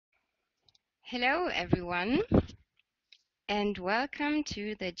Hello everyone, and welcome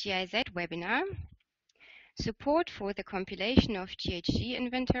to the GIZ webinar, Support for the Compilation of GHG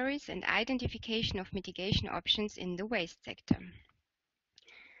Inventories and Identification of Mitigation Options in the Waste Sector.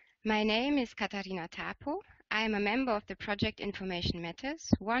 My name is Katharina Tapo. I am a member of the project Information Matters,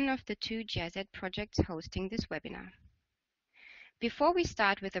 one of the two GIZ projects hosting this webinar. Before we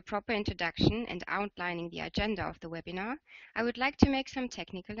start with a proper introduction and outlining the agenda of the webinar, I would like to make some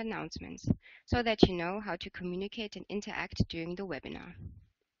technical announcements so that you know how to communicate and interact during the webinar.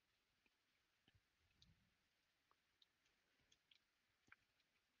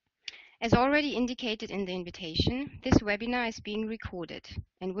 As already indicated in the invitation, this webinar is being recorded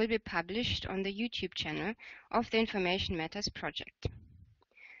and will be published on the YouTube channel of the Information Matters project.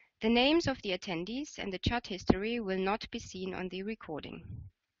 The names of the attendees and the chat history will not be seen on the recording.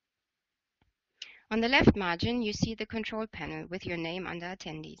 On the left margin, you see the control panel with your name under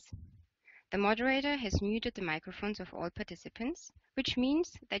attendees. The moderator has muted the microphones of all participants, which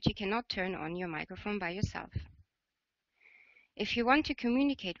means that you cannot turn on your microphone by yourself. If you want to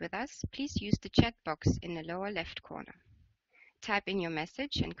communicate with us, please use the chat box in the lower left corner. Type in your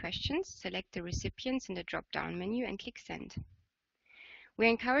message and questions, select the recipients in the drop-down menu and click Send. We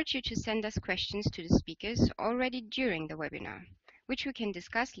encourage you to send us questions to the speakers already during the webinar, which we can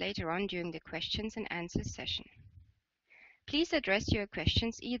discuss later on during the questions and answers session. Please address your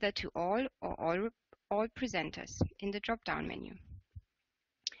questions either to all or all presenters in the drop-down menu.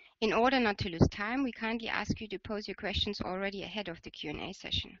 In order not to lose time, we kindly ask you to pose your questions already ahead of the Q&A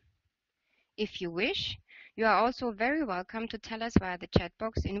session. If you wish, you are also very welcome to tell us via the chat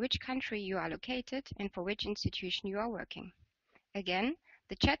box in which country you are located and for which institution you are working. Again,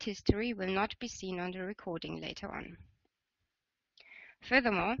 the chat history will not be seen on the recording later on.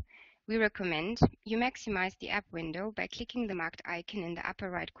 Furthermore, we recommend you maximize the app window by clicking the marked icon in the upper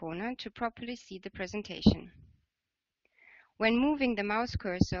right corner to properly see the presentation. When moving the mouse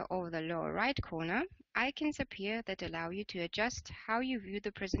cursor over the lower right corner, icons appear that allow you to adjust how you view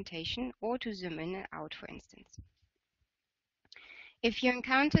the presentation or to zoom in and out, for instance. If you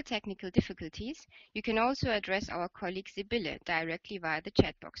encounter technical difficulties, you can also address our colleague Sibylle directly via the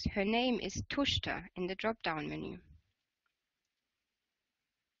chat box. Her name is Tushta in the drop-down menu.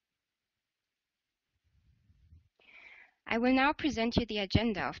 I will now present you the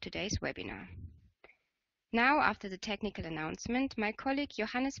agenda of today's webinar. Now, after the technical announcement, my colleague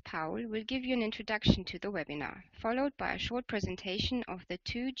Johannes Paul will give you an introduction to the webinar, followed by a short presentation of the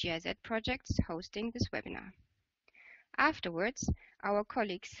two GIZ projects hosting this webinar. Afterwards, our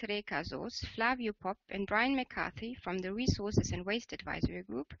colleagues Reka Zos, Flavio Pop, and Brian McCarthy from the Resources and Waste Advisory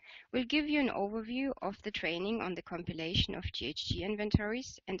Group will give you an overview of the training on the compilation of GHG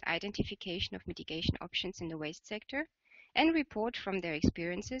inventories and identification of mitigation options in the waste sector, and report from their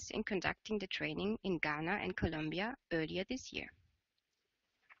experiences in conducting the training in Ghana and Colombia earlier this year.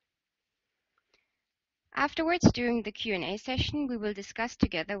 Afterwards, during the Q&A session, we will discuss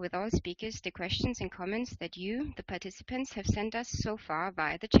together with all speakers the questions and comments that you, the participants, have sent us so far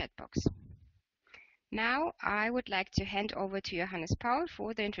via the chat box. Now, I would like to hand over to Johannes Paul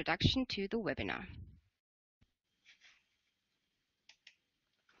for the introduction to the webinar.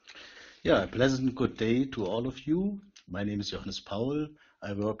 Yeah, a pleasant good day to all of you. My name is Johannes Paul.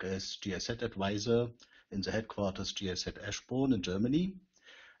 I work as GIZ advisor in the headquarters GIZ Eschborn in Germany.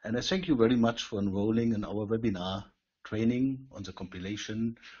 And I thank you very much for enrolling in our webinar training on the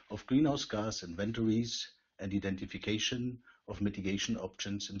compilation of greenhouse gas inventories and identification of mitigation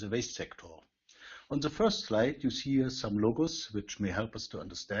options in the waste sector. On the first slide, you see here some logos which may help us to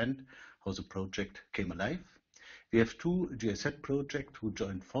understand how the project came alive. We have two GIZ projects who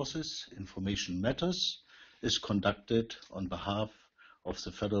joined forces. Information Matters is conducted on behalf of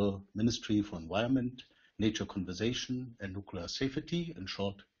the Federal Ministry for Environment, Nature Conservation and Nuclear Safety, in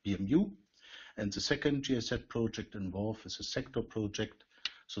short BMU. And the second GIZ project involved is a sector project,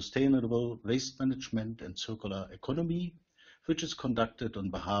 Sustainable Waste Management and Circular Economy, which is conducted on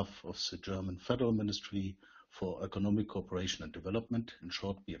behalf of the German Federal Ministry for Economic Cooperation and Development, in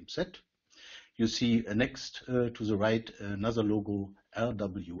short BMZ. You see next to the right another logo,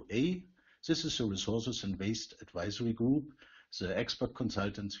 RWA. This is the Resources and Waste Advisory Group, the expert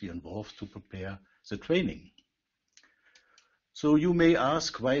consultants we involved to prepare the training. So you may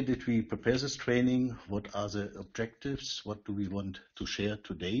ask, why did we prepare this training? What are the objectives? What do we want to share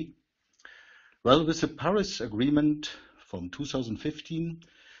today? Well, with the Paris Agreement from 2015,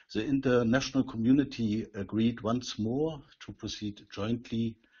 the international community agreed once more to proceed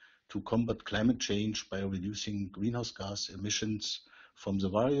jointly to combat climate change by reducing greenhouse gas emissions from the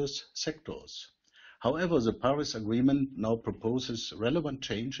various sectors. However, the Paris Agreement now proposes relevant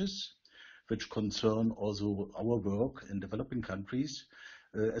changes which concern also our work in developing countries,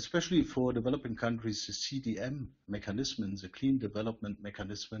 especially for developing countries. The CDM mechanism, the Clean Development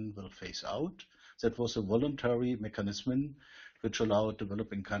Mechanism, will phase out. That was a voluntary mechanism which allowed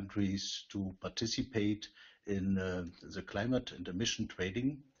developing countries to participate in the climate and emission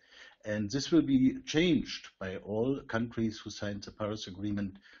trading. And this will be changed by all countries who signed the Paris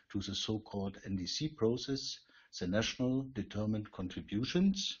Agreement to the so-called NDC process, the National Determined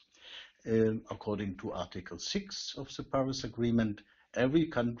Contributions. According to Article 6 of the Paris Agreement, every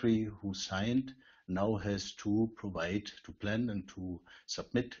country who signed now has to provide, to plan and to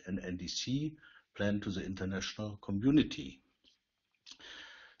submit an NDC plan to the international community.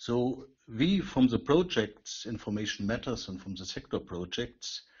 So we, from the projects, Information Matters, and from the sector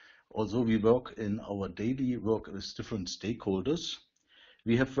projects, although we work in our daily work with different stakeholders,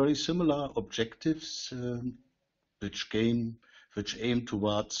 we have very similar objectives which aim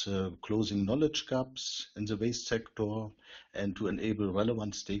towards closing knowledge gaps in the waste sector and to enable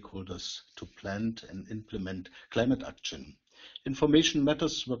relevant stakeholders to plan and implement climate action. Information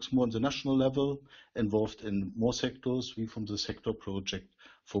Matters works more on the national level, involved in more sectors. We, from the sector project,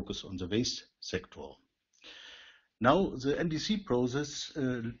 focus on the waste sector. Now, the NDC process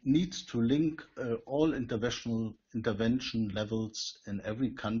needs to link all intervention levels in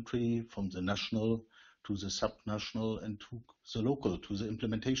every country, from the national to the subnational and to the local, to the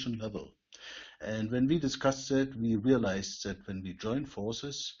implementation level. And when we discussed that, we realized that when we join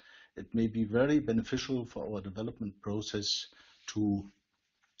forces, it may be very beneficial for our development process to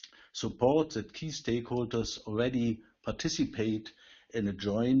support that key stakeholders already participate in a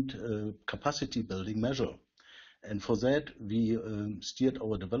joint capacity building measure. And for that, we steered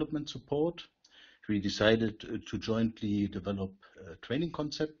our development support. We decided to jointly develop a training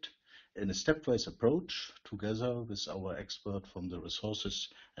concept in a stepwise approach together with our expert from the Resources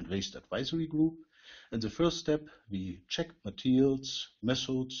and Waste Advisory Group. In the first step, we checked materials,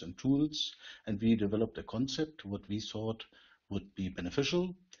 methods, and tools, and we developed a concept, what we thought would be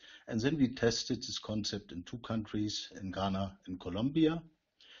beneficial. And then we tested this concept in 2 countries, in Ghana and Colombia.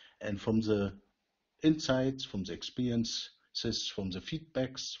 And from the insights, from the experiences, from the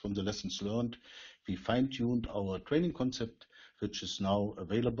feedbacks, from the lessons learned, we fine-tuned our training concept, which is now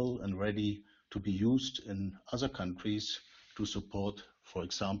available and ready to be used in other countries to support, for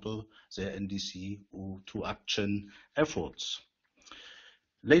example, their NDC or to action efforts.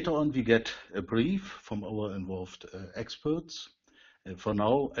 Later on, we get a brief from our involved experts. For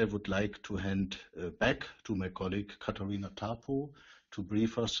now, I would like to hand back to my colleague Katharina Tapo to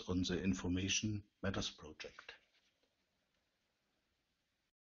brief us on the Information Matters project.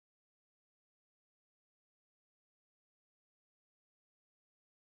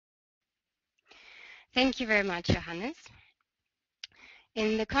 Thank you very much, Johannes.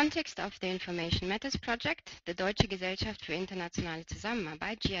 In the context of the Information Matters project, the Deutsche Gesellschaft für internationale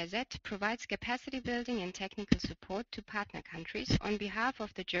Zusammenarbeit, GIZ, provides capacity building and technical support to partner countries on behalf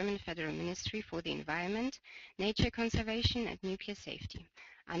of the German Federal Ministry for the Environment, Nature Conservation and Nuclear Safety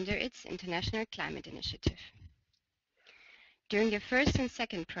under its International Climate Initiative. During the first and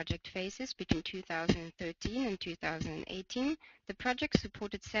second project phases between 2013 and 2018, the project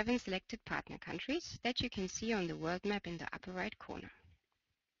supported 7 selected partner countries that you can see on the world map in the upper right corner.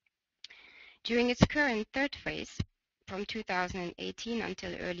 During its current third phase, from 2018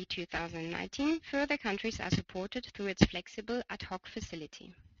 until early 2019, further countries are supported through its flexible ad hoc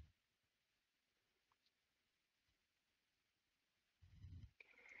facility.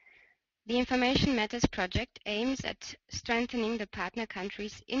 The Information Matters project aims at strengthening the partner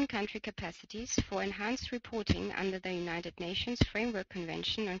countries' in-country capacities for enhanced reporting under the United Nations Framework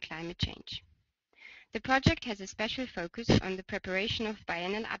Convention on Climate Change. The project has a special focus on the preparation of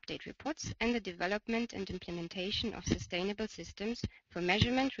biennial update reports and the development and implementation of sustainable systems for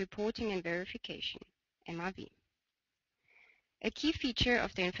measurement, reporting and verification, MRV. A key feature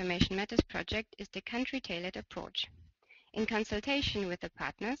of the Information Matters project is the country-tailored approach. In consultation with the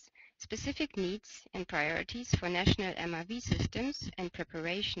partners, specific needs and priorities for national MRV systems and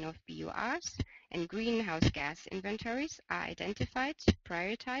preparation of BURs and greenhouse gas inventories are identified,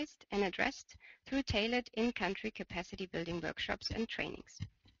 prioritized, and addressed through tailored in-country capacity building workshops and trainings.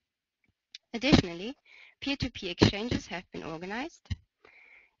 Additionally, peer-to-peer exchanges have been organized,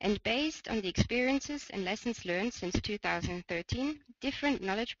 and based on the experiences and lessons learned since 2013, different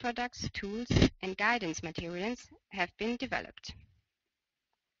knowledge products, tools, and guidance materials have been developed.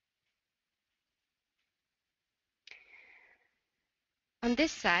 On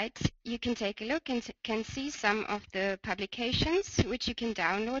this site, you can take a look and can see some of the publications which you can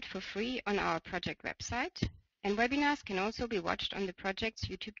download for free on our project website, and webinars can also be watched on the project's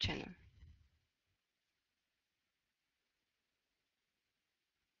YouTube channel.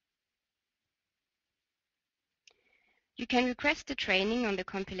 You can request the training on the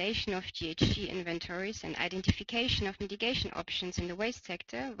compilation of GHG inventories and identification of mitigation options in the waste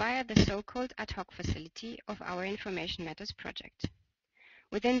sector via the so-called ad hoc facility of our Information Matters project.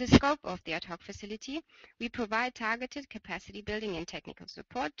 Within the scope of the ad hoc facility, we provide targeted capacity building and technical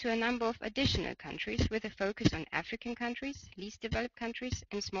support to a number of additional countries with a focus on African countries, least developed countries,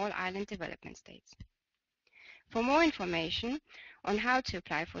 and small island development states. For more information on how to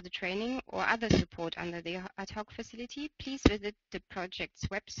apply for the training or other support under the ad hoc facility, please visit the project's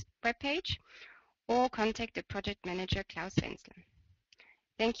webpage or contact the project manager Klaus Wenzler.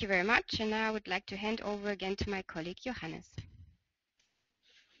 Thank you very much, and now I would like to hand over again to my colleague Johannes.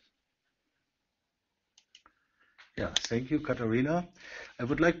 Yeah, thank you, Katharina. I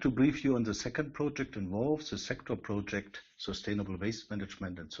would like to brief you on the second project involved, the sector project, Sustainable Waste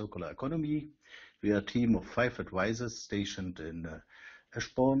Management and Circular Economy. We are a team of 5 advisors stationed in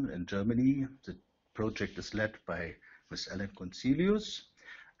Eschborn in Germany. The project is led by Ms. Ellen Concilius.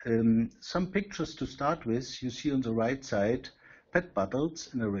 Some pictures to start with. You see on the right side PET bottles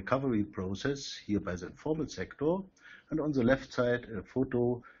in a recovery process here by the informal sector, and on the left side a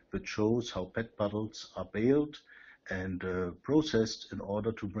photo which shows how PET bottles are baled and processed in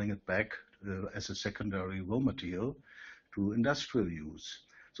order to bring it back as a secondary raw material to industrial use.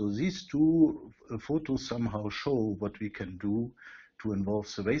 So these two photos somehow show what we can do to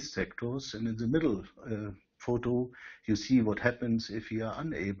involve the waste sectors, and in the middle photo you see what happens if we are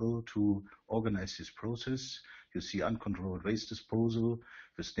unable to organize this process. You see uncontrolled waste disposal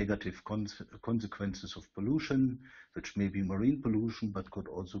with negative consequences of pollution, which may be marine pollution, but could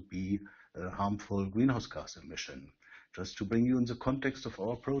also be harmful greenhouse gas emission. Just to bring you in the context of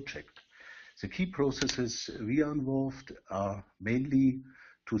our project. The key processes we are involved are mainly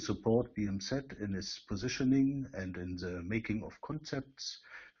to support BMZ in its positioning and in the making of concepts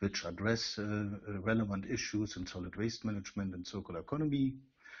which address relevant issues in solid waste management and circular economy.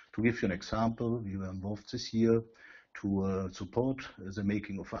 To give you an example, we were involved this year to support the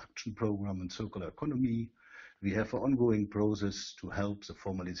making of an action program in circular economy. We have an ongoing process to help the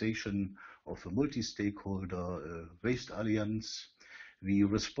formalization of a multi-stakeholder waste alliance. We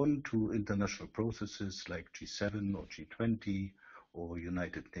respond to international processes like G7 or G20 or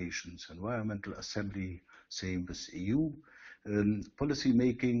United Nations Environmental Assembly, same with EU, policy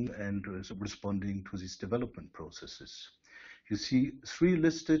making and responding to these development processes. You see 3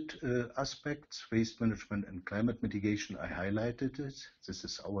 listed aspects: waste management and climate mitigation. I highlighted it. This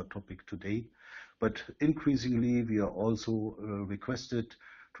is our topic today. But increasingly, we are also requested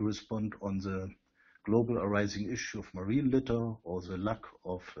to respond on the global arising issue of marine litter or the lack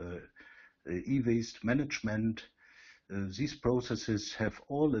of e-waste management. These processes have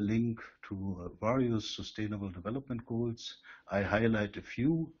all a link to various sustainable development goals. I highlight a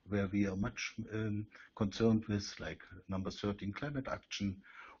few where we are much concerned with, like number 13, climate action,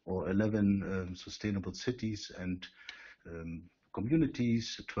 or 11, sustainable cities and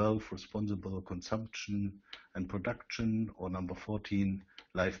communities, 12, responsible consumption and production, or number 14,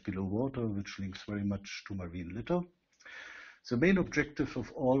 life below water, which links very much to marine litter. The main objective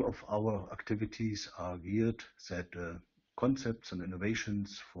of all of our activities are geared that concepts and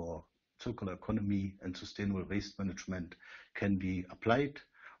innovations for circular economy and sustainable waste management can be applied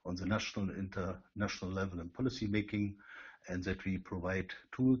on the national and international level in policy making, and that we provide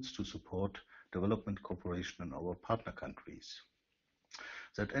tools to support development cooperation in our partner countries.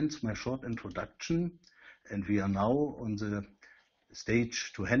 That ends my short introduction, and we are now on the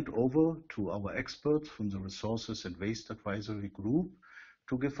stage to hand over to our experts from the Resources and Waste Advisory Group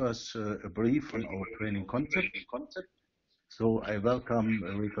to give us a brief on our training concept. So I welcome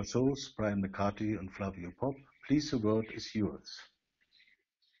Rika Soos, Brian McCarthy, and Flavio Pop. Please, the word is yours.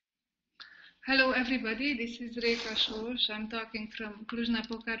 Hello, everybody. This is Reka Soos. I'm talking from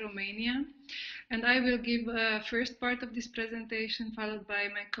Cluj-Napoca, Romania. And I will give a first part of this presentation, followed by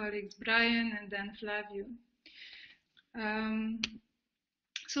my colleagues Brian and then Flavio.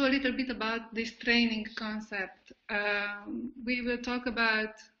 So a little bit about this training concept. We will talk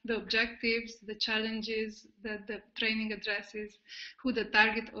about the objectives, the challenges that the training addresses, who the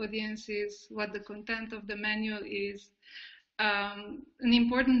target audience is, what the content of the manual is. An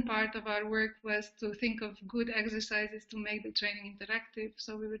important part of our work was to think of good exercises to make the training interactive.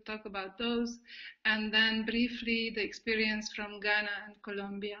 So we will talk about those, and then briefly the experience from Ghana and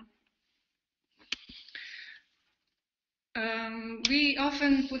Colombia. We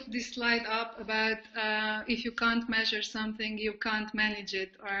often put this slide up about if you can't measure something, you can't manage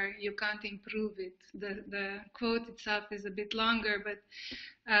it or you can't improve it. The quote itself is a bit longer, but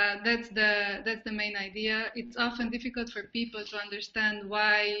that's the main idea. It's often difficult for people to understand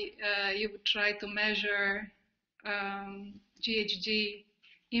why you would try to measure GHG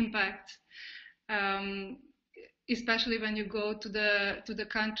impacts, especially when you go to the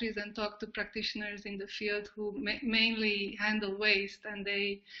countries and talk to practitioners in the field who mainly handle waste, and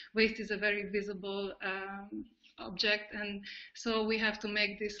waste is a very visible object, and so we have to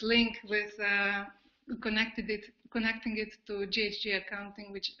make this link with connecting it to GHG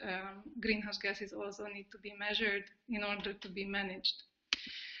accounting, which greenhouse gases also need to be measured in order to be managed.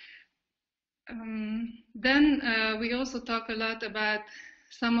 Then we also talk a lot about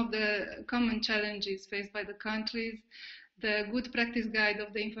some of the common challenges faced by the countries. The Good Practice Guide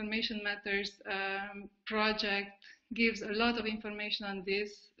of the Information Matters project gives a lot of information on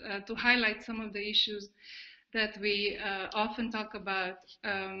this to highlight some of the issues that we often talk about.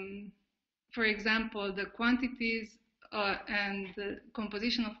 For example, the quantities and the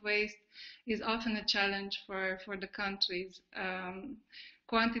composition of waste is often a challenge for the countries.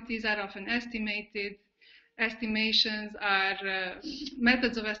 Quantities are often estimated. Estimations are,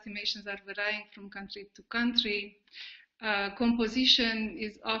 methods of estimations are varying from country to country. Composition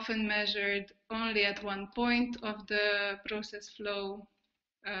is often measured only at one point of the process flow,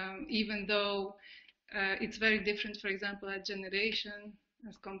 even though it's very different, for example, at generation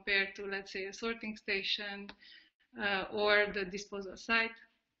as compared to, let's say, a sorting station or the disposal site.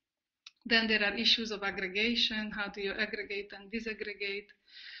 Then there are issues of aggregation. How do you aggregate and disaggregate?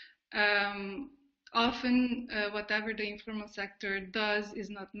 Often, whatever the informal sector does is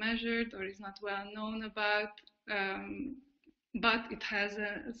not measured or is not well known about, but it has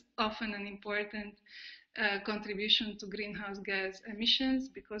often an important contribution to greenhouse gas emissions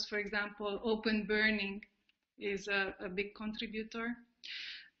because, for example, open burning is a big contributor.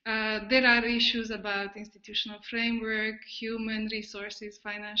 There are issues about institutional framework, human resources,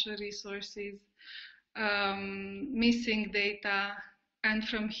 financial resources, missing data, and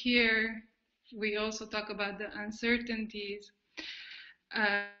from here we also talk about the uncertainties.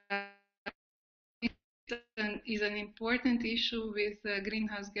 Is an important issue with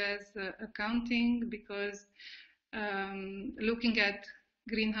greenhouse gas accounting because looking at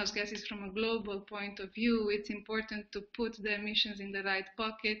greenhouse gases from a global point of view, it's important to put the emissions in the right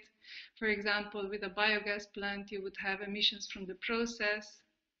pocket. For example, with a biogas plant, you would have emissions from the process,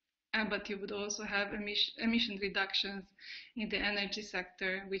 but you would also have emission reductions in the energy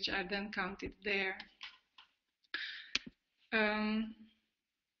sector, which are then counted there.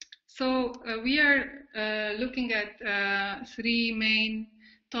 So we are looking at three main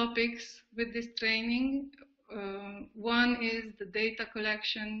topics with this training. One is the data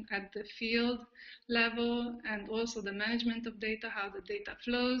collection at the field level and also the management of data, how the data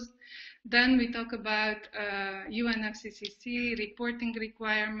flows. Then we talk about UNFCCC reporting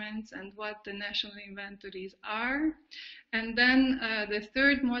requirements and what the national inventories are. And then the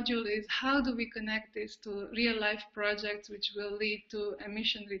third module is how do we connect this to real-life projects which will lead to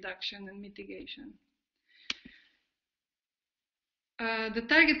emission reduction and mitigation. The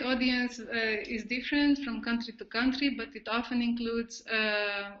target audience is different from country to country, but it often includes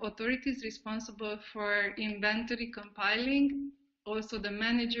authorities responsible for inventory compiling, also the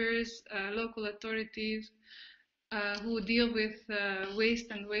managers, local authorities who deal with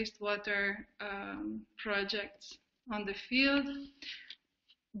waste and wastewater projects on the field.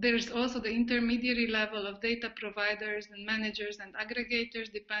 There's also the intermediary level of data providers and managers and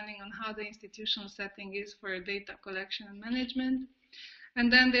aggregators, depending on how the institutional setting is for data collection and management. And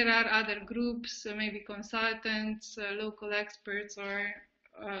then there are other groups, maybe consultants, local experts, or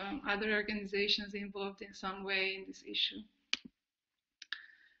other organizations involved in some way in this issue.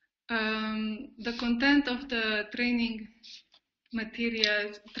 The content of the training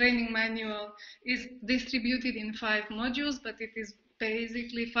materials, training manual is distributed in 5 modules, but it is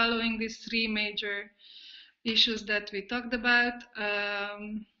basically following these 3 major issues that we talked about.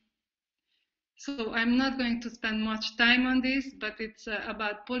 So I'm not going to spend much time on this, but it's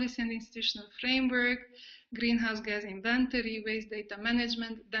about policy and institutional framework, greenhouse gas inventory, waste data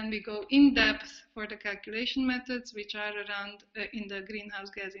management. Then we go in depth for the calculation methods, which are around in the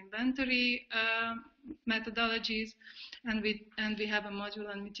greenhouse gas inventory methodologies, and we have a module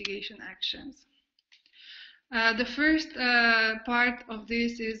on mitigation actions. The first part of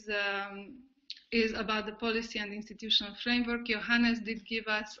this is about the policy and institutional framework. Johannes did give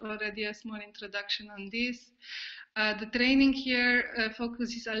us already a small introduction on this. The training here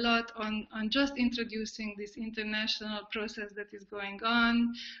focuses a lot on just introducing this international process that is going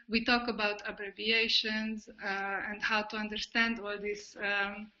on. We talk about abbreviations and how to understand all this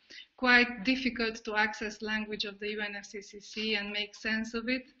quite difficult to access language of the UNFCCC and make sense of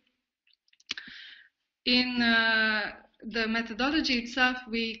it. In the methodology itself,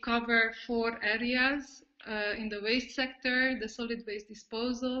 we cover 4 areas. in the waste sector, the solid waste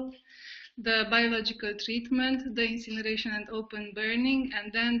disposal, the biological treatment, the incineration and open burning,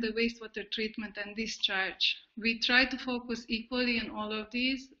 and then the wastewater treatment and discharge. We try to focus equally on all of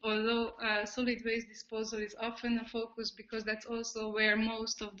these, although solid waste disposal is often a focus because that's also where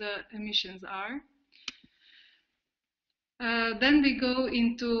most of the emissions are. Then we go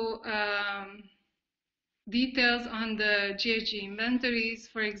into details on the GHG inventories.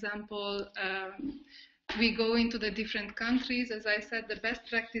 For example, we go into the different countries. As I said, the best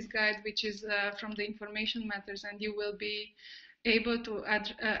practice guide, which is from the Information Matters, and you will be able to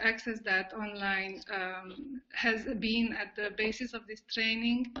access that online, has been at the basis of this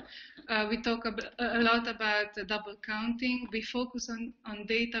training. We talk a lot about double counting. We focus on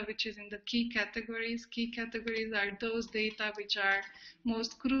data which is in the key categories. Key categories are those data which are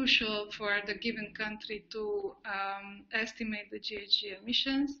most crucial for the given country to estimate the GHG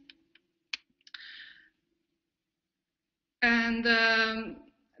emissions. And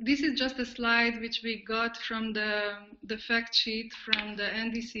this is just a slide which we got from the fact sheet from the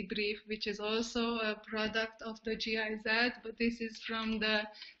NDC brief, which is also a product of the GIZ, but this is from the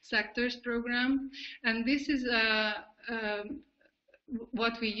sectors program. And this is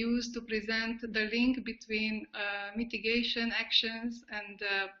what we use to present the link between mitigation actions and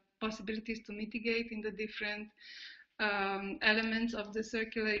possibilities to mitigate in the different elements of the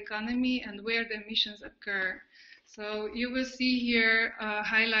circular economy and where the emissions occur. So you will see here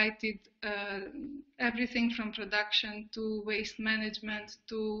highlighted everything from production to waste management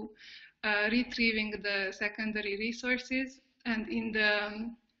to retrieving the secondary resources. And in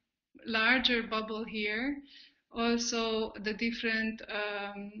the larger bubble here, also the different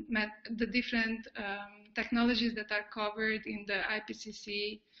technologies that are covered in the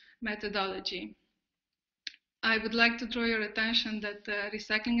IPCC methodology. I would like to draw your attention that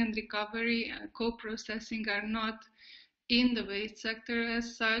recycling and recovery and co-processing are not in the waste sector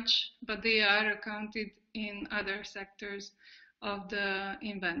as such, but they are accounted in other sectors of the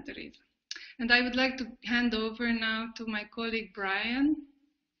inventories. And I would like to hand over now to my colleague Brian.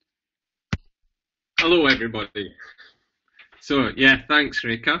 Hello, everybody. So, yeah, thanks,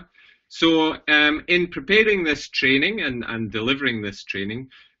 Reka. So, in preparing this training and delivering this training,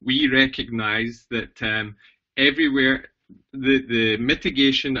 we recognize that everywhere the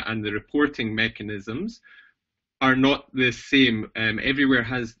mitigation and the reporting mechanisms are not the same. Everywhere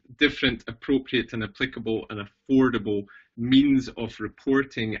has different appropriate and applicable and affordable means of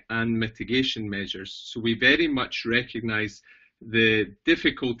reporting and mitigation measures. So we very much recognize the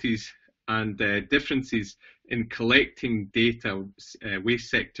difficulties and differences in collecting data, waste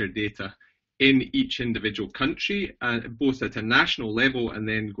sector data, in each individual country, both at a national level and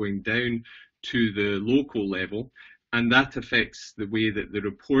then going down to the local level, and that affects the way that the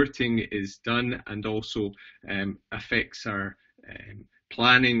reporting is done and also affects our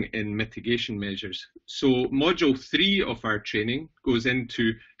planning in mitigation measures. So module 3 of our training goes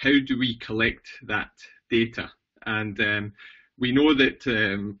into how do we collect that data, and we know that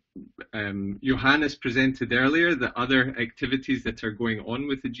Johannes presented earlier the other activities that are going on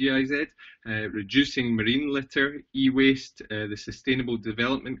with the GIZ, reducing marine litter, e-waste, the Sustainable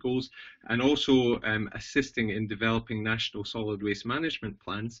Development Goals, and also assisting in developing national solid waste management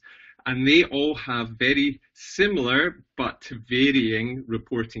plans. And they all have very similar but varying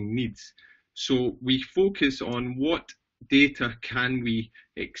reporting needs. So we focus on what data can we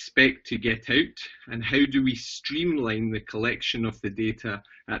expect to get out, and how do we streamline the collection of the data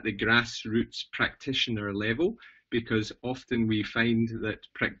at the grassroots practitioner level, because often we find that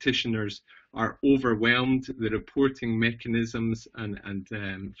practitioners are overwhelmed, the reporting mechanisms and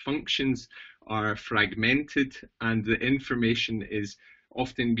functions are fragmented, and the information is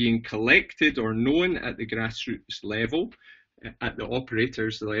often being collected or known at the grassroots level, at the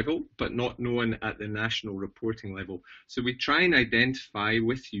operators level, but not known at the national reporting level. So we try and identify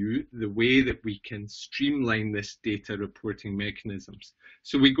with you the way that we can streamline this data reporting mechanisms.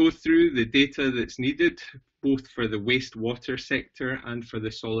 So we go through the data that's needed, both for the wastewater sector and for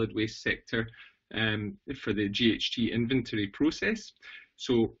the solid waste sector, for the GHG inventory process.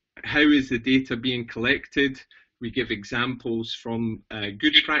 So how is the data being collected? We give examples from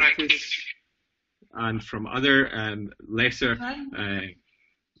good practice and from other lesser...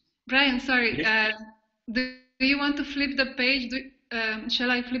 Brian, sorry, yes? do you want to flip the page?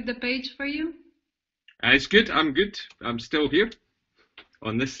 Shall I flip the page for you? It's good, I'm good. I'm still here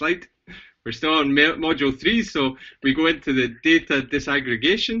on this slide. We're still on module 3, so we go into the data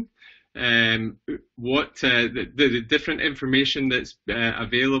disaggregation, what the different information that's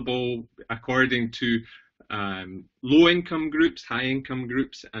available according to low income groups, high income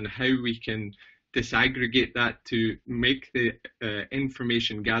groups, and how we can disaggregate that to make the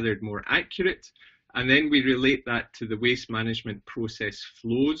information gathered more accurate, and then we relate that to the waste management process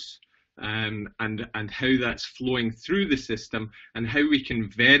flows, and how that's flowing through the system, and how we can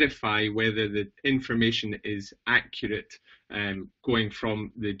verify whether the information is accurate, going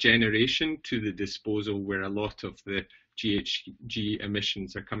from the generation to the disposal, where a lot of the GHG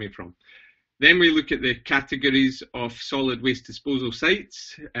emissions are coming from. Then we look at the categories of solid waste disposal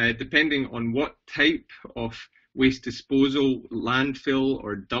sites. Depending on what type of waste disposal, landfill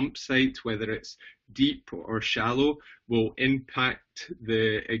or dump site, whether it's deep or shallow, will impact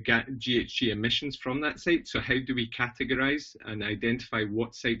the GHG emissions from that site. So how do we categorize and identify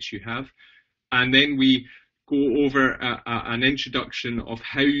what sites you have? And then we go over an introduction of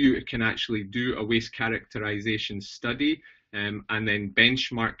how you can actually do a waste characterization study, and then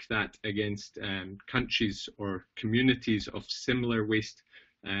benchmark that against countries or communities of similar waste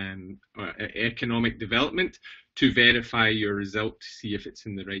or economic development to verify your result to see if it's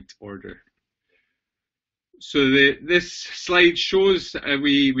in the right order. So this slide shows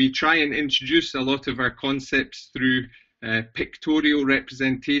we try and introduce a lot of our concepts through pictorial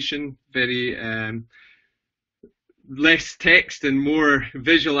representation, very less text and more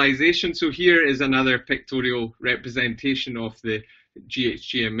visualization. So here is another pictorial representation of the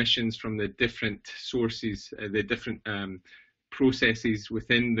GHG emissions from the different sources, the different processes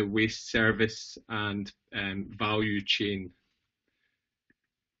within the waste service and value chain.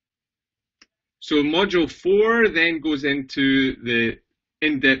 So module 4 then goes into the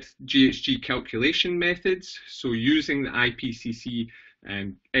in-depth GHG calculation methods. So using the IPCC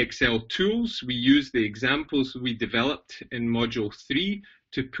Excel tools, we use the examples we developed in module 3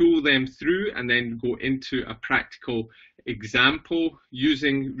 to pull them through and then go into a practical example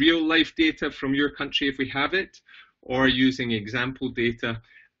using real life data from your country if we have it, or using example data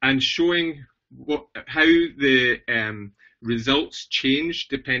and showing how the results change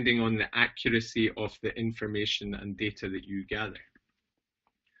depending on the accuracy of the information and data that you gather.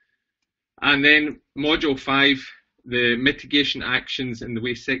 And then module 5, the mitigation actions in the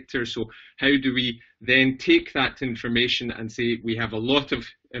waste sector. So how do we then take that information and say we have a lot of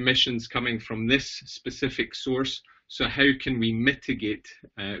emissions coming from this specific source, so how can we mitigate,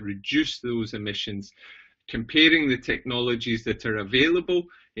 reduce those emissions, comparing the technologies that are available,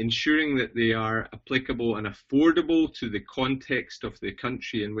 ensuring that they are applicable and affordable to the context of the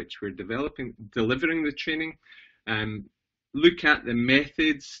country in which we're delivering the training, look at the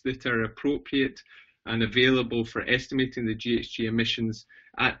methods that are appropriate and available for estimating the GHG emissions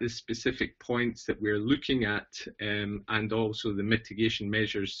at the specific points that we're looking at, and also the mitigation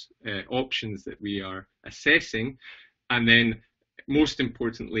measures options that we are assessing, and then most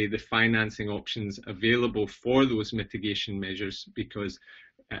importantly the financing options available for those mitigation measures, because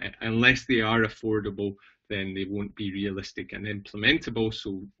unless they are affordable then they won't be realistic and implementable,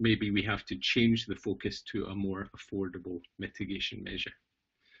 so maybe we have to change the focus to a more affordable mitigation measure.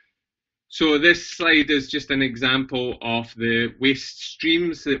 So this slide is just an example of the waste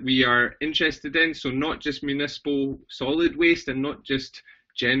streams that we are interested in. So not just municipal solid waste and not just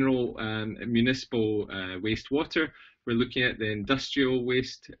general municipal wastewater. We're looking at the industrial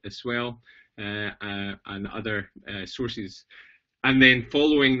waste as well, and other sources. And then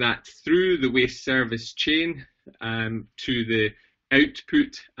following that through the waste service chain to the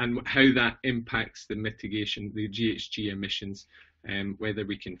output and how that impacts the mitigation, the GHG emissions. Whether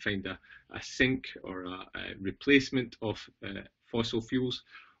we can find a sink or a replacement of fossil fuels,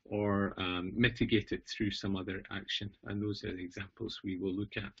 or mitigate it through some other action. And those are the examples we will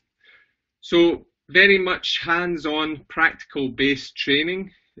look at. So very much hands-on, practical-based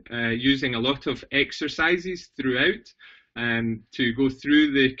training, using a lot of exercises throughout to go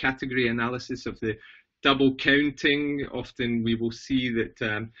through the category analysis of the double counting. Often we will see that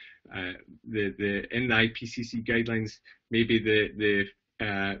in the IPCC guidelines, maybe the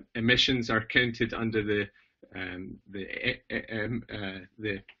emissions are counted under the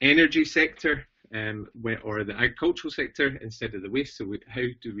energy sector or the agricultural sector instead of the waste. So how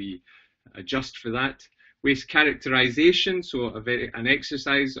do we adjust for that? Waste characterization, so an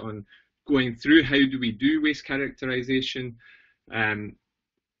exercise on going through how do we do waste characterization,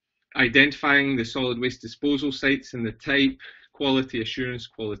 identifying the solid waste disposal sites and the type, quality assurance,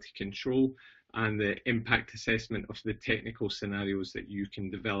 quality control, and the impact assessment of the technical scenarios that you can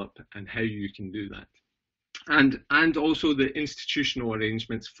develop and how you can do that. And also the institutional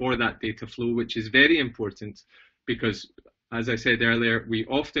arrangements for that data flow, which is very important because, as I said earlier, we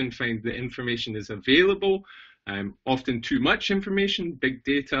often find the information is available, often too much information, big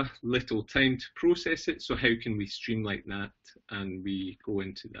data, little time to process it. So how can we streamline that? And we go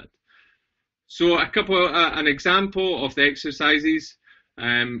into that. So an example of the exercises.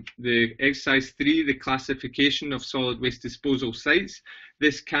 The exercise 3, the classification of solid waste disposal sites.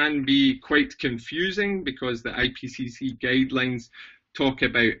 This can be quite confusing because the IPCC guidelines talk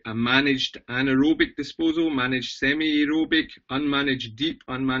about a managed anaerobic disposal, managed semi-aerobic, unmanaged deep,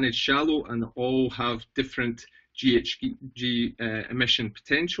 unmanaged shallow, and all have different GHG emission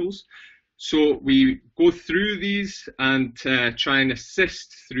potentials. So we go through these and try and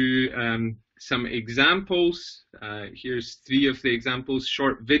assist through some examples. Here's 3 of the examples,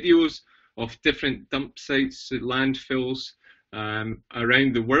 short videos of different dump sites, landfills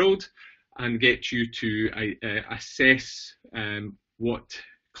around the world, and get you to assess what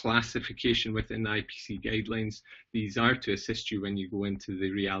classification within the IPC guidelines these are to assist you when you go into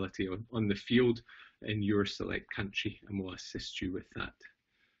the reality on the field in your select country, and we'll assist you with that.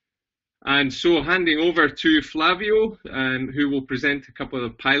 And so handing over to Flavio, who will present a couple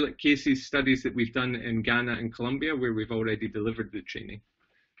of pilot cases studies that we've done in Ghana and Colombia, where we've already delivered the training.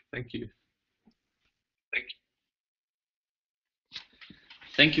 Thank you.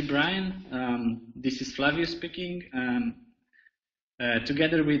 Thank you, Brian. This is Flavio speaking.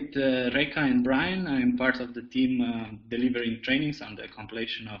 Together with Reka and Brian, I am part of the team delivering trainings on the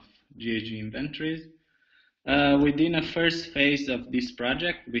compilation of GHG inventories. Within a first phase of this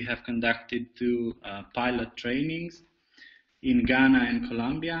project, we have conducted 2 pilot trainings in Ghana and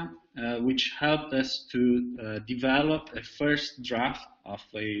Colombia, which helped us to develop a first draft of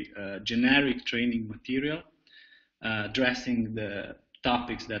a generic training material addressing the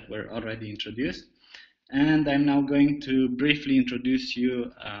topics that were already introduced. And I'm now going to briefly introduce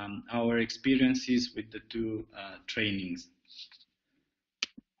you our experiences with the 2 trainings.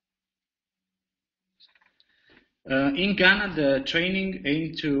 In Ghana, the training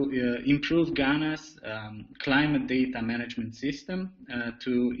aimed to improve Ghana's climate data management system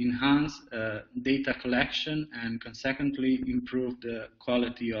to enhance data collection and consequently improve the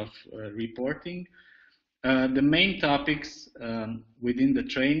quality of reporting. The main topics within the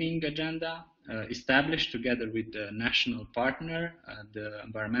training agenda established together with the national partner, the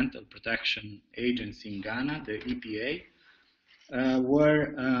Environmental Protection Agency in Ghana, the EPA,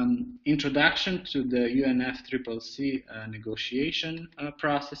 were introduction to the UNFCCC negotiation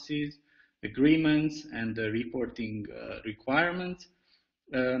processes, agreements, and the reporting requirements,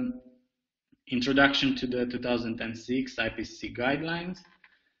 introduction to the 2006 IPCC guidelines,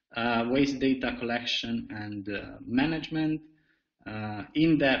 waste data collection and management,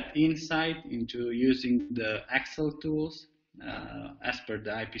 in-depth insight into using the Excel tools as per the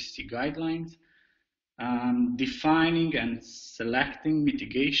IPCC guidelines, defining and selecting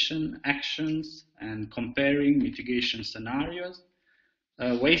mitigation actions and comparing mitigation scenarios,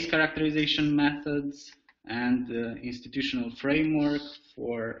 waste characterization methods, and institutional framework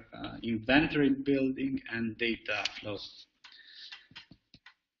for inventory building and data flow.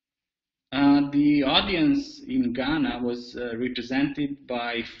 The audience in Ghana was represented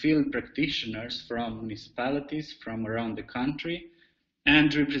by field practitioners from municipalities from around the country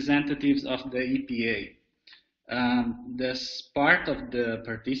and representatives of the EPA. This part of the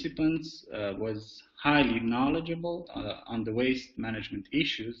participants was highly knowledgeable on the waste management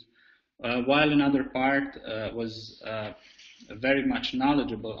issues, while another part was very much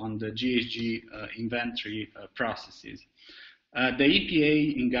knowledgeable on the GHG inventory processes. The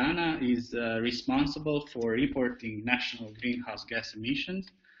EPA in Ghana is responsible for reporting national greenhouse gas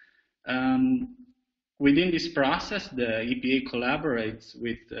emissions. Within this process, the EPA collaborates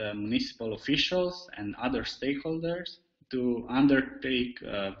with municipal officials and other stakeholders to undertake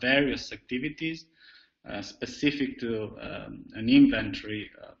various activities specific to an inventory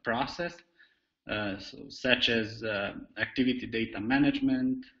process, such as activity data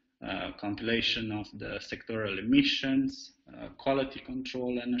management, compilation of the sectoral emissions, quality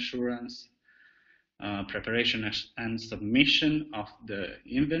control and assurance, preparation and submission of the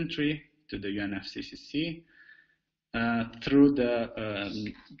inventory to the UNFCCC through the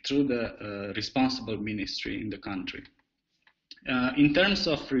responsible ministry in the country. In terms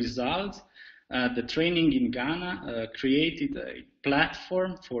of results, the training in Ghana created a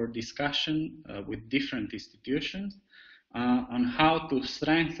platform for discussion with different institutions on how to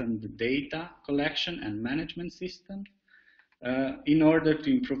strengthen the data collection and management system in order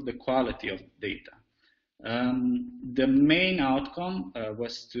to improve the quality of data. The main outcome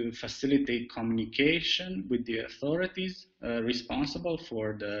was to facilitate communication with the authorities responsible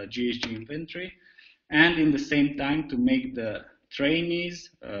for the GHG inventory, and in the same time to make the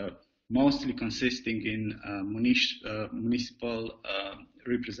trainees, mostly consisting in municipal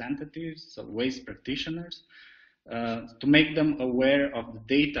representatives, so waste practitioners, to make them aware of the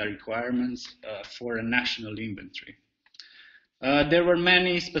data requirements for a national inventory. There were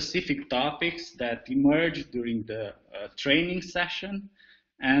many specific topics that emerged during the training session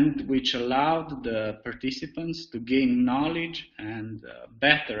and which allowed the participants to gain knowledge and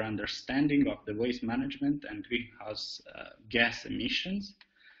better understanding of the waste management and greenhouse gas emissions.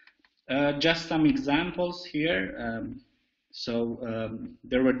 Just some examples here.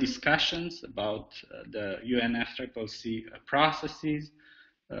 There were discussions about the UNFCCC processes,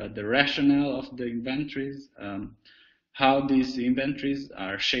 the rationale of the inventories, how these inventories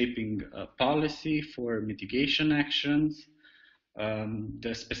are shaping policy for mitigation actions,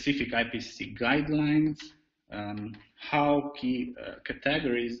 the specific IPCC guidelines, how key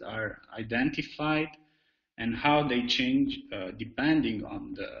categories are identified, and how they change depending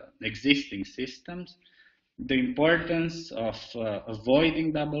on the existing systems, the importance of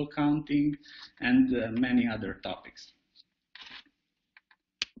avoiding double counting, and many other topics.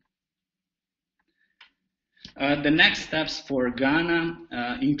 The next steps for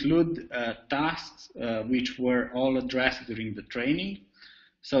Ghana include tasks which were all addressed during the training.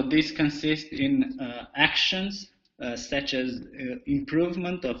 So this consists in actions such as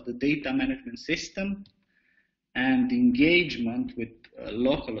improvement of the data management system and engagement with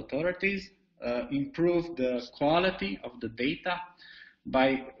local authorities, improve the quality of the data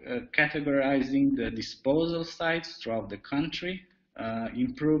by categorizing the disposal sites throughout the country,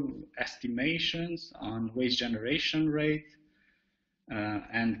 improve estimations on waste generation rate,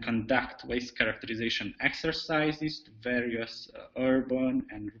 and conduct waste characterization exercises to various urban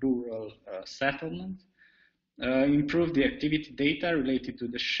and rural settlements, improve the activity data related to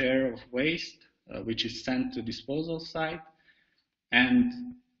the share of waste which is sent to disposal site and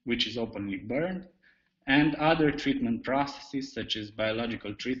which is openly burned, and other treatment processes such as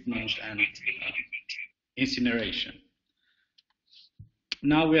biological treatment and incineration.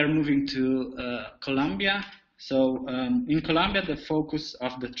 Now we are moving to Colombia. So in Colombia, the focus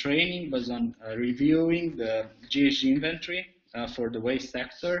of the training was on reviewing the GHG inventory for the waste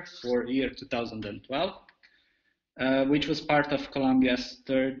sector for year 2012. Which was part of Colombia's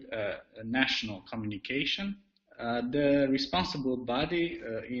third national communication. The responsible body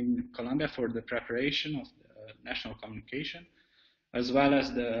in Colombia for the preparation of the national communication, as well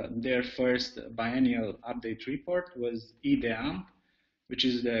as their first biennial update report, was IDEAM, which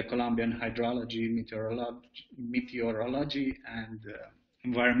is the Colombian Hydrology, Meteorology and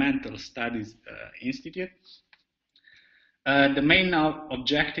Environmental Studies Institute. The main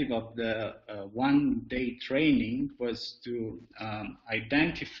objective of the one-day training was to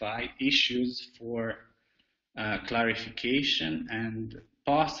identify issues for clarification and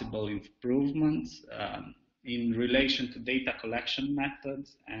possible improvements in relation to data collection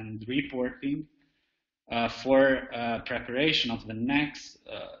methods and reporting for preparation of the next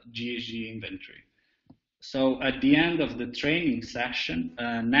GHG inventory. So at the end of the training session,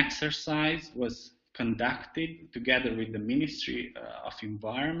 an exercise was conducted together with the Ministry of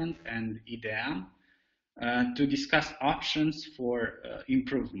Environment and IDEAM to discuss options for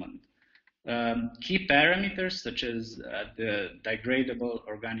improvement. Key parameters such as the degradable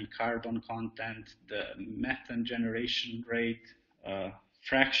organic carbon content, the methane generation rate,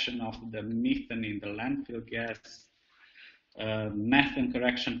 fraction of the methane in the landfill gas, methane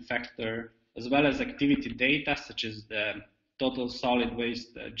correction factor, as well as activity data such as the total solid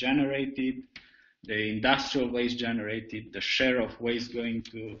waste generated, the industrial waste generated, the share of waste going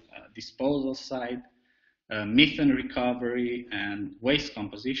to disposal site, methane recovery, and waste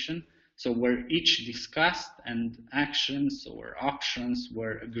composition. So were each discussed and actions or options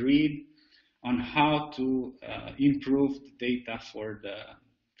were agreed on how to improve the data for the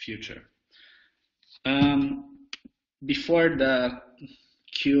future. Before the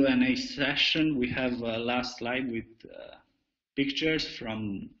Q&A session, we have a last slide with pictures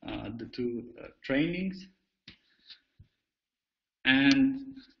from the two trainings.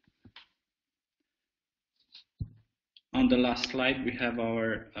 And on the last slide, we have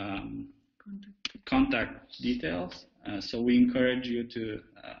our contact details. So we encourage you to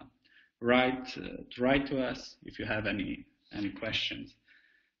write to us if you have any questions.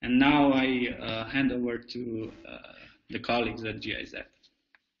 And now I hand over to the colleagues at GIZ.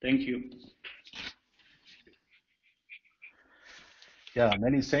 Thank you. Yeah,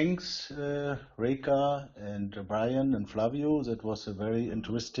 many thanks, Reka and Brian and Flavio. That was a very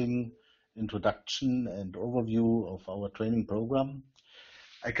interesting introduction and overview of our training program.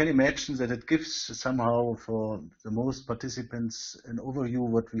 I can imagine that it gives somehow for the most participants an overview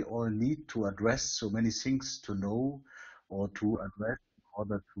what we all need to address, so many things to know or to address in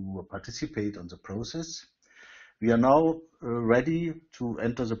order to participate on the process. We are now ready to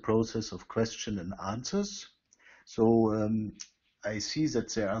enter the process of question and answers. So I see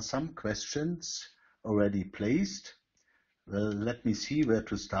that there are some questions already placed. Well, let me see where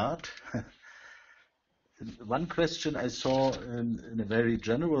to start. One question I saw in a very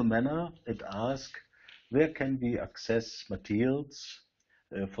general manner, it asked, where can we access materials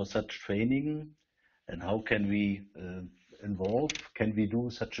for such training, and how can we involve? Can we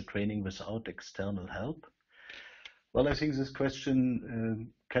do such a training without external help? Well, I think this question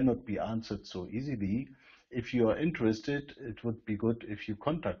cannot be answered so easily. If you are interested, it would be good if you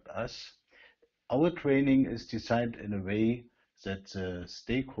contact us. Our training is designed in a way that the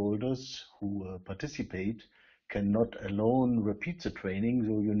stakeholders who participate cannot alone repeat the training,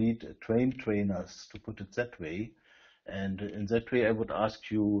 so you need trained trainers, to put it that way. And in that way, I would ask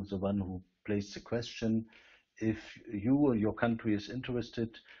you, the one who placed the question, if you or your country is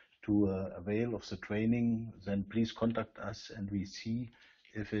interested to avail of the training, then please contact us and we see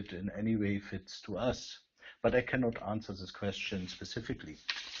if it in any way fits to us. But I cannot answer this question specifically.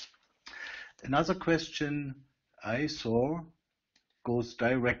 Another question I saw goes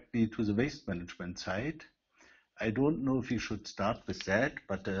directly to the waste management side. I don't know if we should start with that,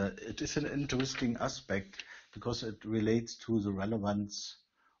 but it is an interesting aspect because it relates to the relevance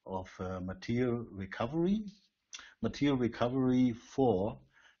of material recovery for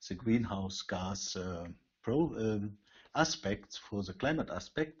the greenhouse gas aspects, for the climate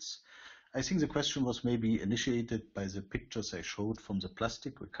aspects. I think the question was maybe initiated by the pictures I showed from the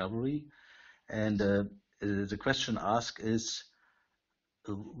plastic recovery. And the question asked is,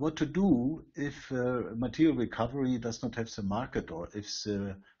 what to do if material recovery does not have the market, or if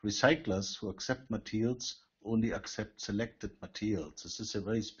the recyclers who accept materials only accept selected materials. This is a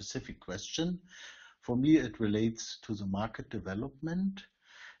very specific question. For me, it relates to the market development.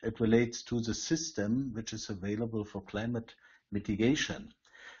 It relates to the system which is available for climate mitigation.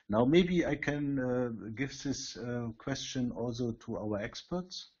 Now, maybe I can give this question also to our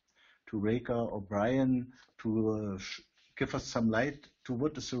experts, to Reka or Brian, to give us some light to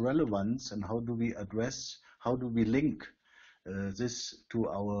what is the relevance and how do we address, how do we link this to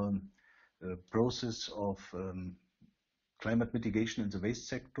our process of climate mitigation in the waste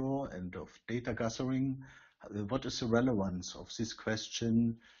sector and of data gathering. What is the relevance of this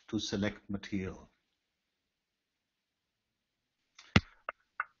question to select material?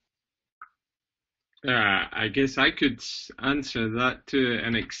 I guess I could answer that to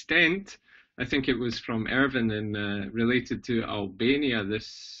an extent. I think it was from Erwin and related to Albania,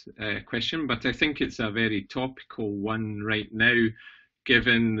 this question, but I think it's a very topical one right now,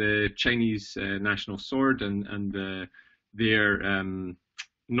 given the Chinese national sword and their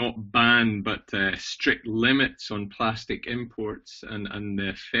not ban, but strict limits on plastic imports and the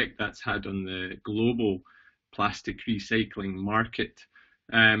effect that's had on the global plastic recycling market.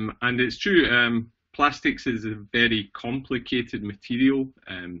 And it's true, plastics is a very complicated material.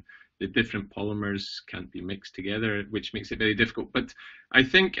 The different polymers can't be mixed together, which makes it very difficult. But I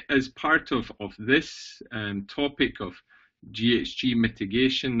think as part of this topic of GHG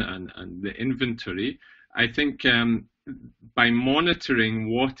mitigation and the inventory, I think by monitoring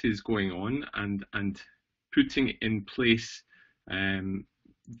what is going on and putting in place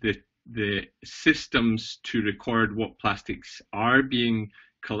the systems to record what plastics are being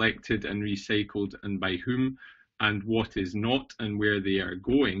collected and recycled and by whom, and what is not and where they are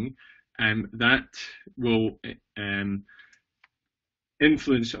going, that will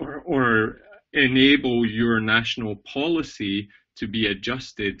influence or enable your national policy to be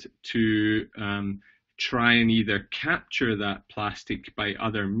adjusted to try and either capture that plastic by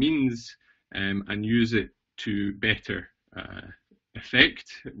other means and use it to better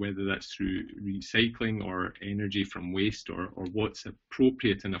effect, whether that's through recycling or energy from waste or what's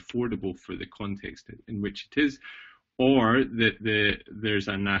appropriate and affordable for the context in which it is, or that there's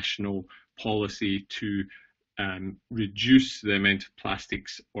a national policy to reduce the amount of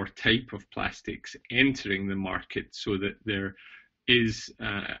plastics or type of plastics entering the market so that there is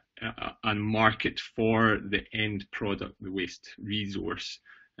a market for the end product, the waste resource,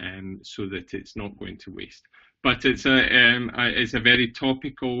 so that it's not going to waste. But it's a very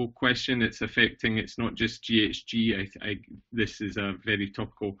topical question. It's affecting, it's not just GHG. This is a very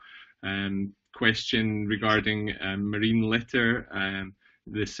topical question regarding marine litter,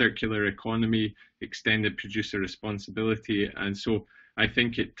 the circular economy, extended producer responsibility. And so I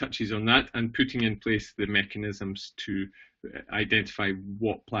think it touches on that, and putting in place the mechanisms to identify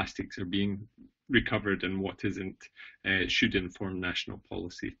what plastics are being recovered and what isn't should inform national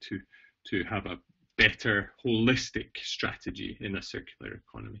policy to have a better holistic strategy in a circular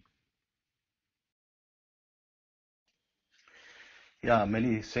economy. Yeah,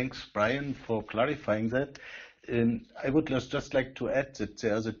 many thanks, Brian, for clarifying that. I would just like to add that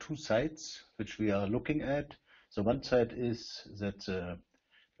there are the two sides which we are looking at. The one side is that the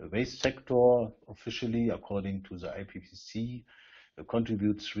waste sector, officially, according to the IPCC,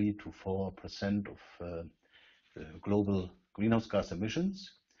 contributes 3 to 4% of global greenhouse gas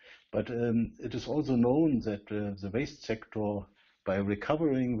emissions. But it is also known that the waste sector, by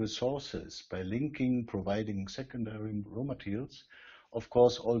recovering resources, by linking, providing secondary raw materials, of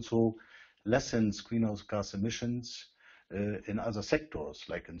course also lessens greenhouse gas emissions in other sectors,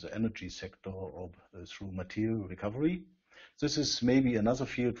 like in the energy sector or through material recovery. This is maybe another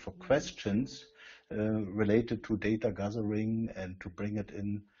field for questions related to data gathering and to bring it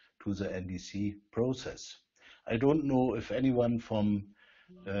in to the NDC process. I don't know if anyone from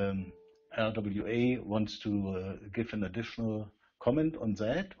RWA wants to give an additional comment on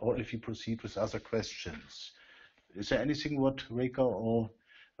that, or if you proceed with other questions. Is there anything what Reka or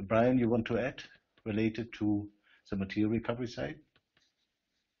Brian you want to add related to the material recovery side?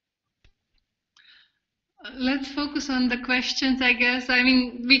 Let's focus on the questions, I guess. I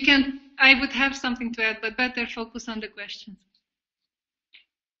mean, I would have something to add, but better focus on the questions.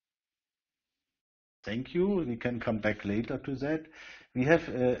 Thank you. We can come back later to that. We have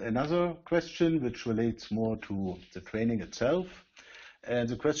another question which relates more to the training itself. And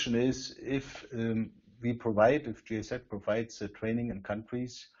the question is, if if GIZ provides the training in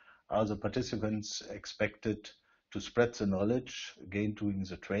countries, are the participants expected to spread the knowledge gained during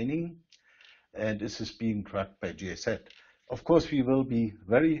the training? And is this being tracked by GIZ? Of course, we will be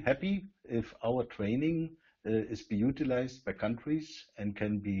very happy if our training is be utilized by countries and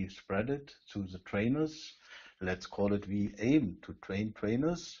can be spreaded to the trainers. Let's call it, we aim to train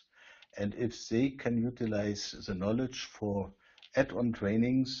trainers. And if they can utilize the knowledge for add-on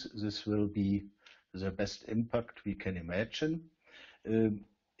trainings, this will be the best impact we can imagine.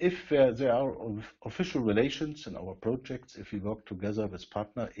 If there are official relations in our projects, if we work together with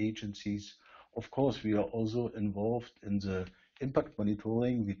partner agencies, of course, we are also involved in the impact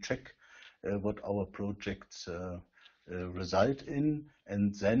monitoring. We check what our projects result in,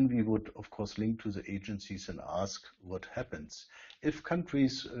 and then we would, of course, link to the agencies and ask what happens. If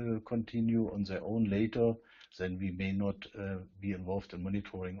countries continue on their own later, then we may not be involved in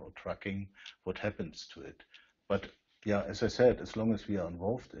monitoring or tracking what happens to it. But yeah, as I said, as long as we are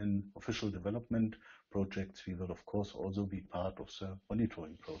involved in official development projects, we will, of course, also be part of the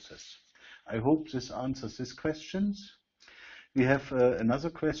monitoring process. I hope this answers these questions. We have another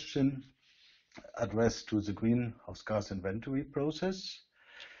question addressed to the greenhouse gas inventory process.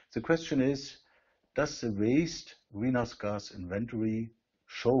 The question is, does the waste greenhouse gas inventory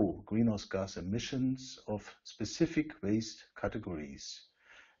show greenhouse gas emissions of specific waste categories?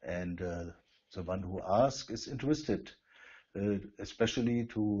 And the one who asks is interested, especially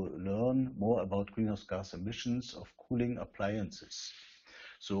to learn more about greenhouse gas emissions of cooling appliances.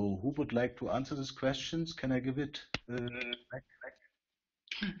 So who would like to answer these questions? Can I give it back?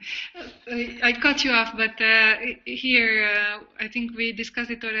 I cut you off, but here I think we discussed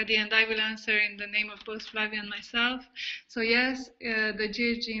it already, and I will answer in the name of both Flavia and myself. So yes, the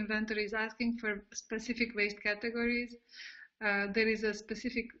GHG inventory is asking for specific waste categories. There is a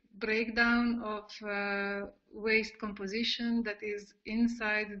specific breakdown of waste composition that is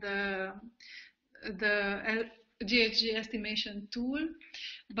inside the GHG estimation tool,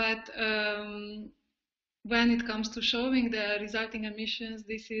 but when it comes to showing the resulting emissions,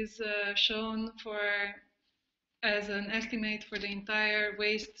 this is shown as an estimate for the entire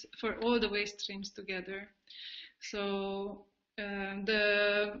waste, for all the waste streams together. So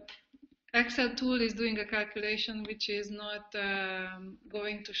the Excel tool is doing a calculation which is not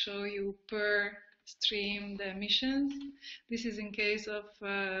going to show you per stream the emissions. This is in case of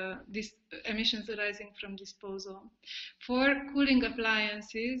these emissions arising from disposal. For cooling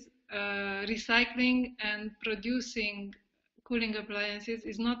appliances, recycling and producing cooling appliances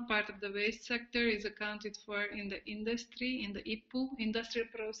is not part of the waste sector, is accounted for in the industry, in the IPU, industrial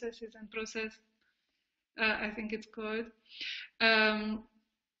processes and process, I think it's called.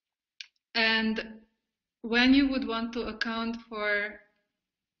 And when you would want to account for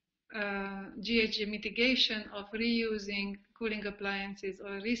GHG mitigation of reusing cooling appliances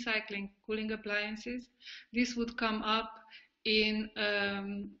or recycling cooling appliances, this would come up in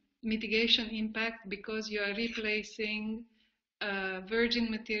mitigation impact because you are replacing virgin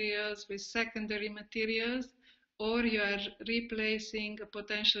materials with secondary materials, or you are replacing a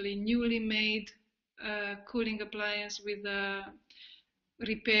potentially newly made cooling appliance with a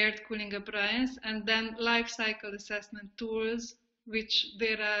repaired cooling appliance. And then life cycle assessment tools, which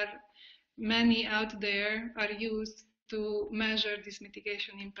there are many out there, are used to measure this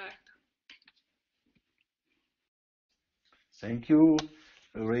mitigation impact. Thank you,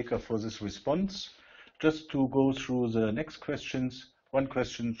 Reka, for this response. Just to go through the next questions, one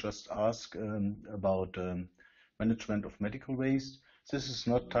question just asked about management of medical waste. This is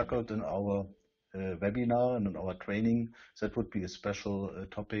not tackled in our webinar and in our training. That would be a special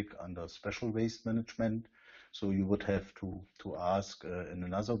topic under special waste management. So you would have to ask in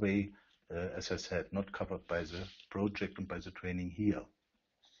another way, as I said, not covered by the project and by the training here.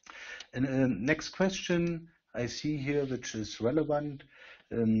 And next question I see here, which is relevant,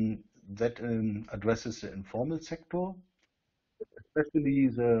 that addresses the informal sector, especially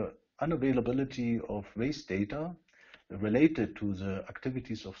the unavailability of waste data related to the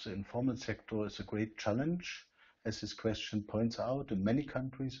activities of the informal sector is a great challenge, as this question points out, in many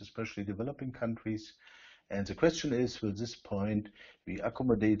countries, especially developing countries. And the question is, will this point be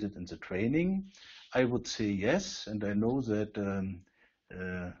accommodated in the training? I would say yes, and I know that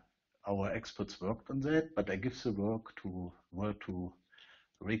our experts worked on that, but I give the word to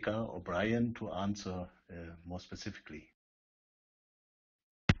Rika or Brian to answer more specifically.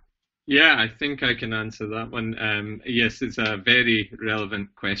 Yeah, I think I can answer that one. Yes, it's a very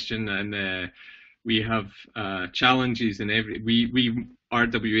relevant question, and we have challenges in we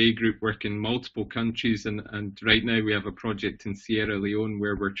RWA group work in multiple countries, and right now we have a project in Sierra Leone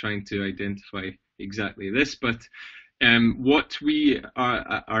where we're trying to identify exactly this. But what we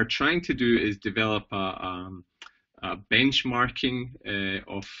are trying to do is develop a benchmarking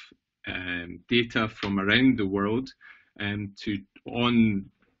of data from around the world on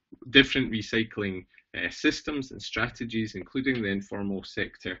different recycling systems and strategies, including the informal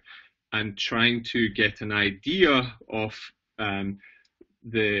sector, and trying to get an idea of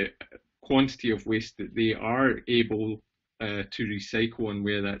the quantity of waste that they are able to recycle and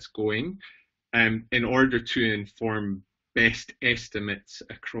where that's going, in order to inform best estimates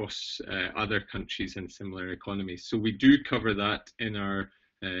across other countries and similar economies. So we do cover that in our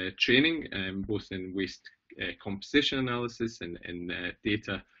training, both in waste composition analysis and in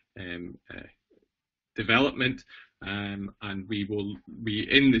data development, and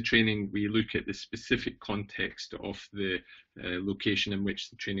in the training we look at the specific context of the location in which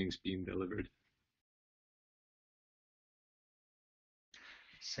the training is being delivered.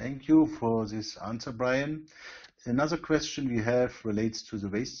 Thank you for this answer, Brian. Another question we have relates to the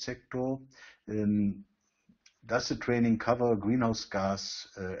waste sector. Does the training cover greenhouse gas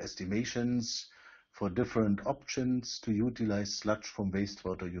estimations for different options to utilize sludge from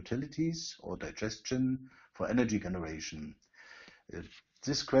wastewater utilities or digestion for energy generation?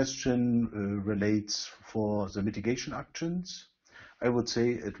 This question relates for the mitigation actions. I would say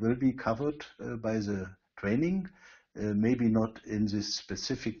it will be covered by the training, maybe not in this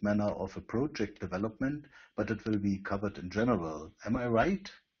specific manner of a project development, but it will be covered in general. Am I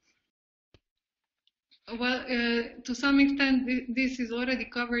right? Well, to some extent, this is already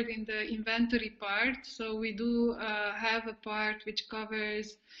covered in the inventory part. So we do have a part which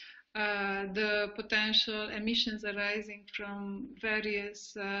covers the potential emissions arising from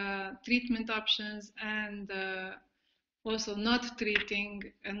various treatment options and also not treating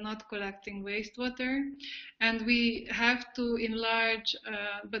and not collecting wastewater. And we have to enlarge,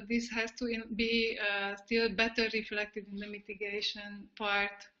 but this has to be still better reflected in the mitigation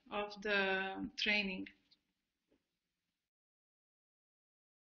part of the training.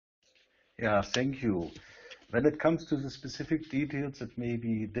 Yeah, thank you. When it comes to the specific details, it may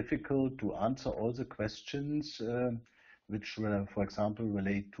be difficult to answer all the questions which, for example,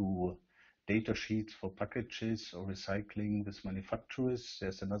 relate to data sheets for packages or recycling with manufacturers.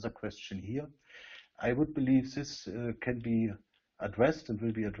 There's another question here. I would believe this can be addressed and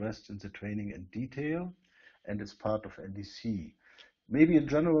will be addressed in the training in detail and as part of NDC. Maybe in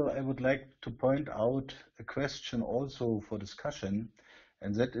general, I would like to point out a question also for discussion,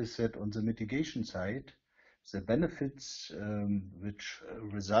 and that is that on the mitigation side, the benefits which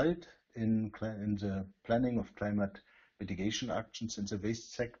result in the planning of climate mitigation actions in the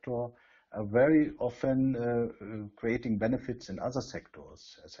waste sector are very often creating benefits in other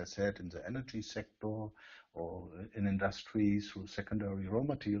sectors, as I said, in the energy sector or in industry through secondary raw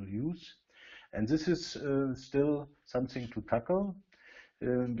material use. And this is still something to tackle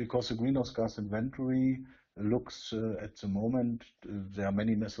because the greenhouse gas inventory looks at the moment, there are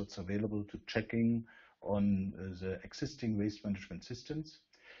many methods available to checking on the existing waste management systems,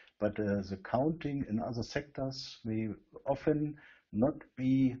 but the counting in other sectors may often not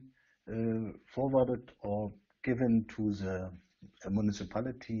be forwarded or given to the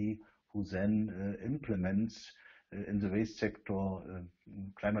municipality who then implements in the waste sector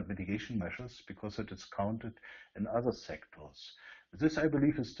climate mitigation measures because it is counted in other sectors. This, I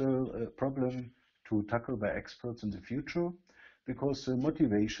believe, is still a problem to tackle by experts in the future because the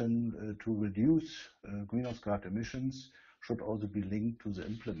motivation to reduce greenhouse gas emissions should also be linked to the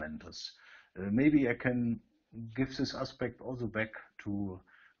implementers. Maybe I can give this aspect also back to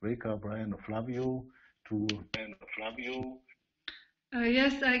Reka, Brian, or Flavio.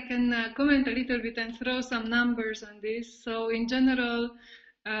 Yes, I can comment a little bit and throw some numbers on this. So in general,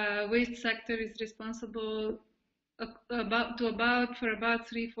 waste sector is responsible for about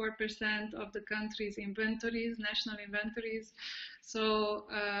 3-4% of the country's inventories, national inventories. So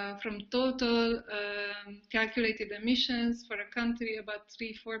from total calculated emissions for a country, about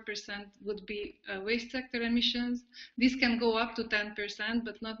 3-4% would be waste sector emissions. This can go up to 10%,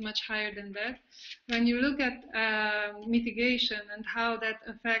 but not much higher than that. When you look at mitigation and how that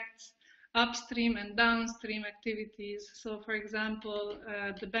affects upstream and downstream activities. So for example,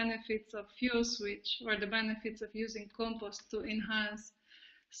 the benefits of fuel switch or the benefits of using compost to enhance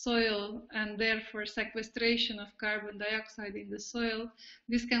soil and therefore sequestration of carbon dioxide in the soil,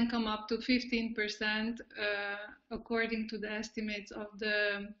 this can come up to 15% according to the estimates of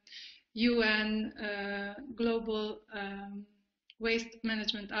the UN Global Waste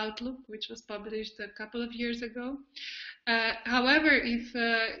Management Outlook, which was published a couple of years ago. However, if,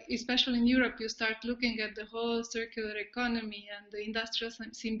 especially in Europe, you start looking at the whole circular economy and the industrial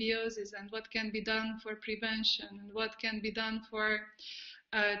symbiosis and what can be done for prevention and what can be done for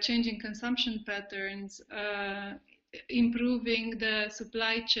changing consumption patterns, improving the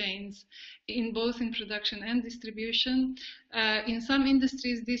supply chains in both in production and distribution. In some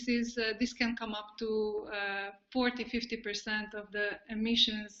industries, this can come up to 40-50% of the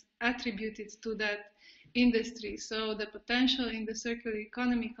emissions attributed to that industry. So the potential in the circular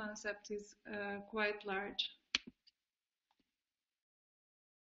economy concept is quite large.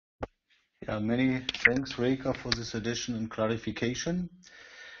 Yeah, many thanks, Reka, for this addition and clarification.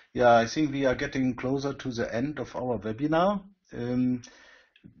 Yeah, I think we are getting closer to the end of our webinar.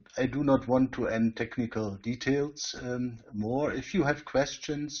 I do not want to end technical details more. If you have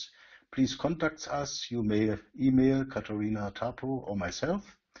questions, please contact us. You may email Katarina Tapo or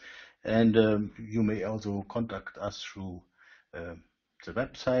myself. And you may also contact us through the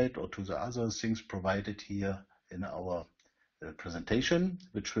website or to the other things provided here in our presentation,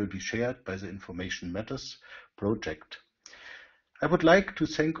 which will be shared by the Information Matters project. I would like to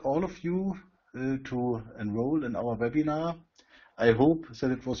thank all of you to enroll in our webinar. I hope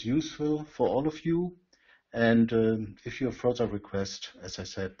that it was useful for all of you. And if you have further requests, as I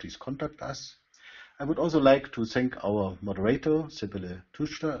said, please contact us. I would also like to thank our moderator, Sibylle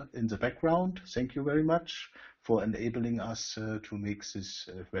Tuschner, in the background. Thank you very much for enabling us to make this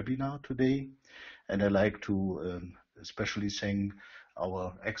webinar today. And I'd like to especially thank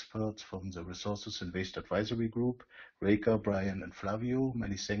our experts from the Resources and Waste Advisory Group, Reka, Brian, and Flavio.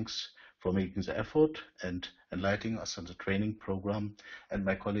 Many thanks for making the effort and enlightening us on the training program, and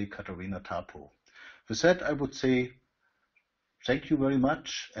my colleague Katarina Tapo. With that, I would say thank you very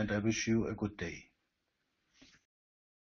much, and I wish you a good day.